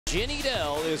Ginny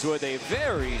Dell is with a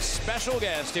very special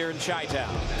guest here in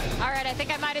Chi-Town. All right, I think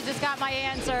I might have just got my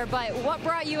answer, but what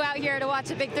brought you out here to watch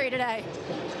the Big 3 today?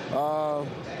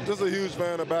 Just a huge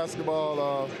fan of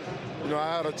basketball. You know,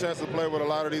 I had a chance to play with a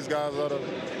lot of these guys that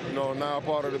are, you know, now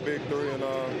part of the Big 3,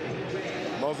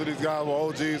 and most of these guys were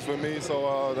OGs for me,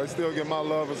 so they still get my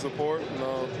love and support.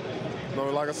 And, you know,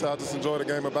 like I said, I just enjoy the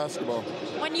game of basketball.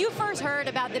 When you first heard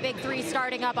about the Big 3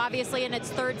 starting up, obviously in its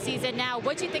third season now,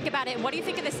 what do you think about it, and what do you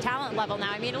think of this talent level now?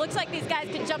 I mean, it looks like these guys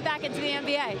can jump back into the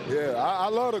NBA. Yeah, I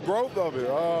love the growth of it.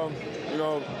 You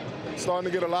know, starting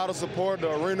to get a lot of support.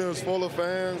 The arena is full of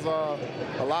fans,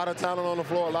 a lot of talent on the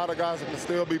floor, a lot of guys that can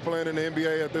still be playing in the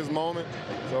NBA at this moment.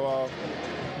 So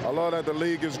I love that the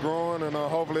league is growing, and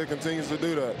hopefully it continues to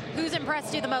do that. Who's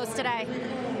impressed you the most today?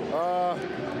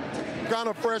 Kind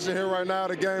of fresh in here right now.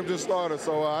 The game just started,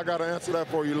 so I got to answer that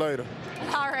for you later.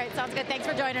 All right, sounds good. Thanks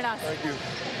for joining us. Thank you.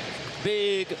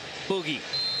 Big Boogie.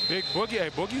 Big Boogie. Hey,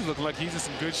 Boogie looks like he's in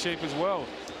some good shape as well.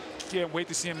 Can't wait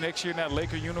to see him next year in that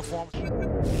Laker uniform.